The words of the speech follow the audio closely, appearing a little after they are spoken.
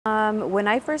When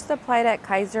I first applied at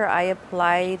Kaiser, I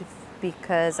applied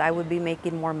because I would be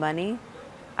making more money.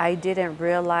 I didn't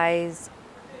realize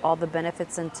all the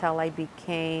benefits until I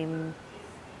became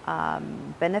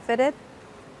benefited.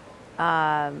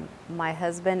 My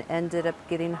husband ended up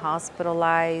getting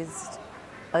hospitalized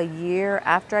a year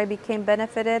after I became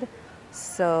benefited.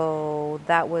 So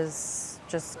that was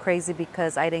just crazy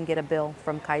because I didn't get a bill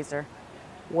from Kaiser.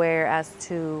 Whereas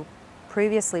to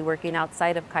previously working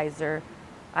outside of Kaiser,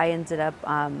 I ended up,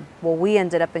 we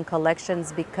ended up in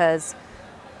collections because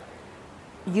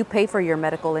you pay for your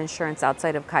medical insurance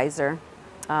outside of Kaiser,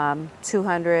 $200,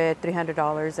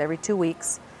 $300 every 2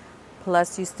 weeks.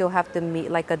 Plus you still have to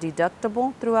meet like a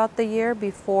deductible throughout the year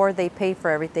before they pay for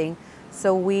everything.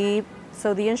 So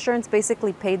the insurance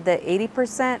basically paid the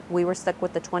 80%. We were stuck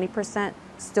with the 20%,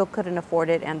 still couldn't afford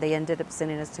it, and they ended up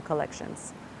sending us to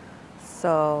collections.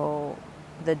 So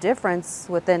the difference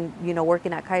within,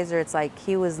 working at Kaiser, it's like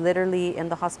he was literally in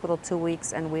the hospital 2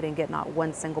 weeks and we didn't get not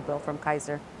one single bill from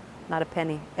Kaiser, not a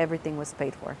penny. Everything was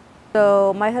paid for.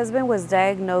 So my husband was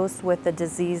diagnosed with a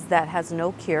disease that has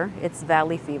no cure. It's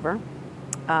valley fever,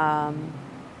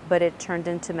 but it turned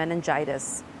into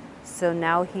meningitis. So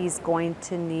now he's going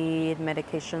to need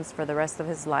medications for the rest of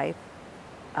his life.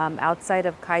 Outside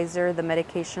of Kaiser, the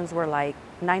medications were like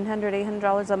 $900,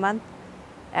 $800 a month.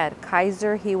 At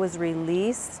Kaiser, he was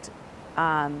released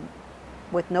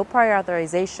with no prior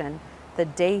authorization. The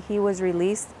day he was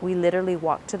released, we literally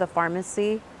walked to the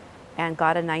pharmacy and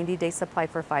got a 90-day supply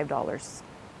for $5.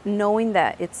 Knowing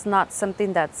that it's not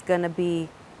something that's going to be,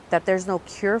 that there's no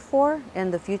cure for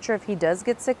in the future if he does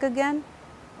get sick again,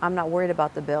 I'm not worried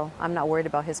about the bill. I'm not worried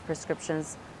about his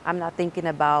prescriptions. I'm not thinking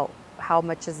about how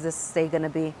much is this stay going to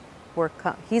be.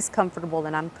 He's comfortable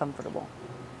and I'm comfortable,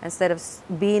 instead of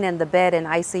being in the bed in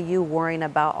ICU worrying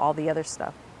about all the other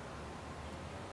stuff.